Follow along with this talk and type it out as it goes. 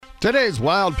Today's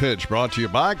Wild Pitch brought to you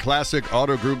by Classic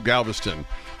Auto Group Galveston.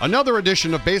 Another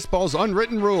edition of baseball's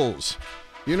unwritten rules.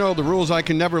 You know, the rules I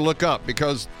can never look up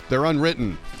because they're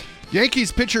unwritten.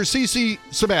 Yankees pitcher CC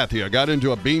Sabathia got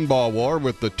into a beanball war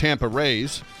with the Tampa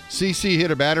Rays. CC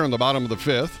hit a batter in the bottom of the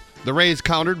fifth. The Rays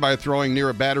countered by throwing near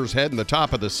a batter's head in the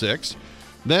top of the sixth.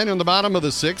 Then in the bottom of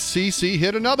the sixth, CC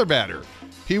hit another batter.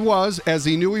 He was, as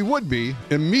he knew he would be,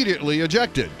 immediately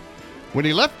ejected. When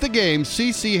he left the game,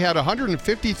 CC had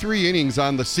 153 innings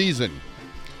on the season.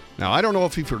 Now, I don't know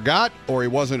if he forgot or he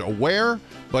wasn't aware,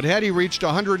 but had he reached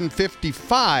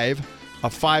 155, a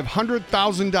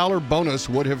 $500,000 bonus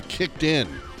would have kicked in.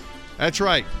 That's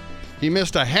right. He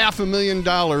missed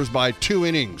 $500,000 by 2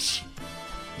 innings.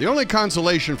 The only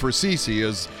consolation for CC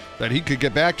is that he could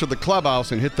get back to the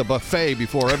clubhouse and hit the buffet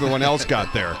before everyone else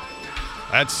got there.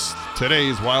 That's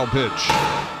today's Wild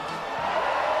Pitch.